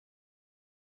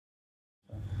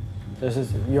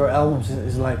Your albums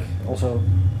is like also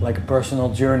like a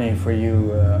personal journey for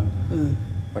you,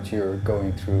 what you're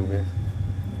going through with.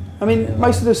 I mean,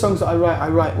 most of the songs that I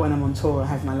write when I'm on tour. I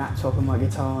have my laptop and my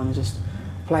guitar and just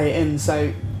play it in.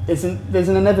 So there's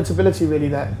an inevitability really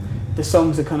that the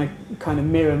songs are kind of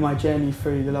mirror my journey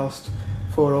through the last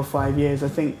 4 or 5 years. I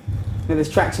think there's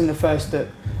tracks in the first that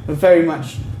are very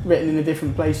much written in a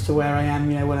different place to where I am.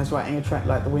 You know, when I was writing a track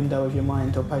like "The Window of Your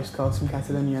Mind" or "Postcards from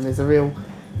Catalonia," there's a real,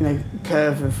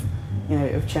 curve of,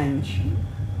 of change.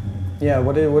 Yeah,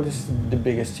 what is the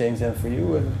biggest change then for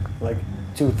you? Like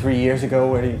 2-3 years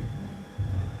ago, were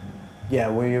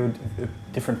you a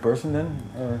different person then?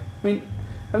 Or? I mean,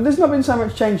 there's not been so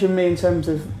much change in me in terms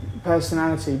of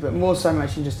personality, but more so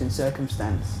much in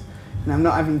circumstance. And I'm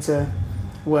not having to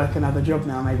work another job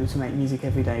now. I'm able to make music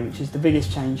every day, which is the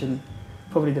biggest change and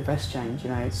probably the best change.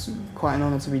 It's quite an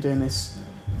honour to be doing this,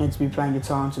 to be playing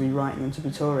guitar and to be writing and to be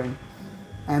touring.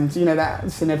 And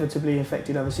that's inevitably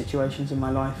affected other situations in my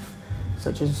life,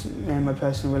 such as my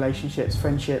personal relationships,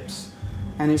 friendships.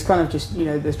 And it's kind of just,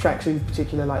 there's tracks in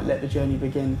particular like "Let the Journey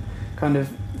Begin," kind of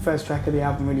first track of the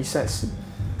album really sets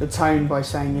the tone by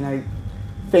saying,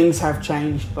 things have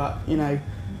changed, but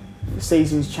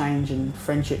seasons change and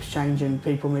friendships change and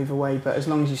people move away, but as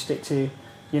long as you stick to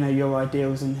your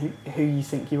ideals and who you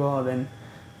think you are, then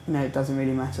it doesn't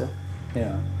really matter.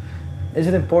 Yeah. Is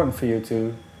it important for you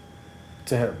to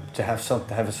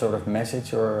have a sort of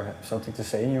message or something to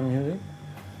say in your music?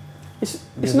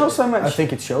 It's not so much. I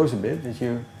think it shows a bit that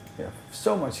you have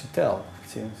so much to tell, it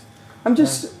seems. I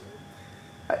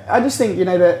just think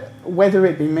that whether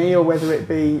it be me or whether it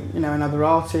be another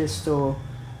artist or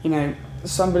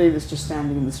somebody that's just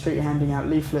standing in the street handing out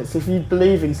leaflets, if you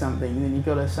believe in something, then you've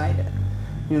got to say it.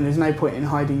 There's no point in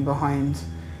hiding behind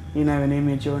an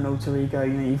image or an alter ego.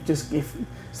 If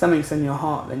something's in your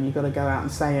heart, then you've got to go out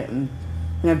and say it. And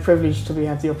privileged to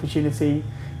have the opportunity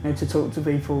to talk to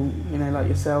people like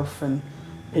yourself and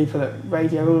people at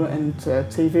radio and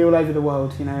TV all over the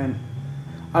world. And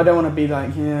I don't want to be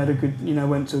like, had a good,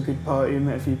 went to a good party and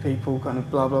met a few people, kind of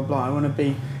blah blah blah. I want to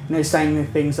be, saying the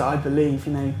things that I believe,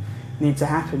 need to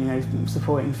happen.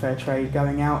 Supporting fair trade,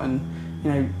 going out and,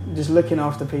 just looking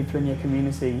after people in your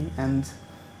community. And,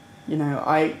 it's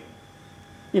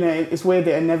weird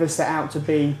that I never set out to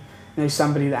be,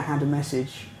 somebody that had a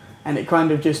message, and it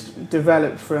kind of just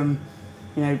developed from,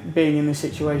 being in this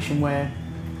situation where,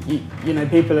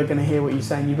 people are going to hear what you're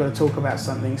saying. You've got to talk about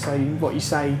something, so what you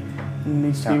say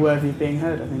needs to be worthy of being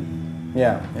heard, I think.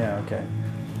 Yeah, okay.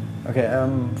 Okay,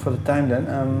 for the time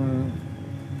then,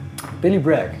 Billy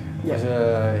Bragg,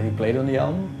 he played on the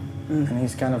album, and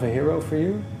he's kind of a hero for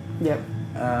you. Yep.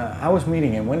 I was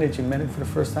meeting him. When did you meet him for the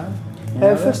first time?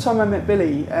 The first time I met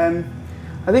Billy, I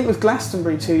think it was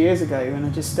Glastonbury 2 years ago, and I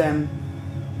just,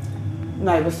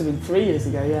 no, it must have been 3 years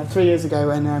ago, 3 years ago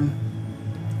when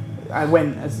I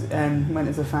went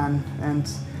as a fan and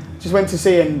just went to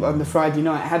see him on the Friday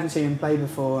night. I hadn't seen him play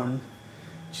before and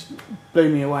just blew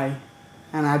me away.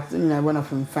 And I went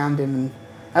up and found him, and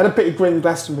I had a pretty grim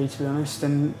Glastonbury, to be honest,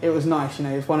 and it was nice.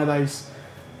 It's one of those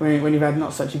when you've had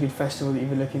not such a good festival that you've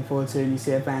been looking forward to, and you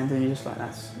see a band and you're just like,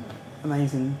 that's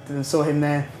amazing. And I saw him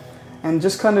there and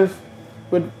just kind of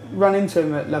would run into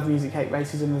him at Love Music Hate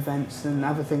Racism events and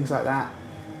other things like that.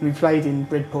 And we played in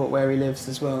Bridport where he lives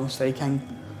as well, so he came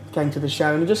to the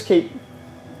show, and I just keep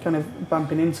kind of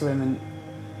bumping into him, and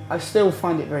I still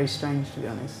find it very strange, to be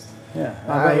honest. Yeah.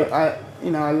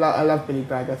 I love Billy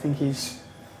Bragg. I think he's,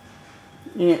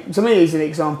 to me, he's an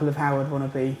example of how I'd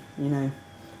want to be,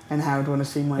 and how I'd want to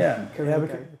see my career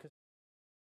go.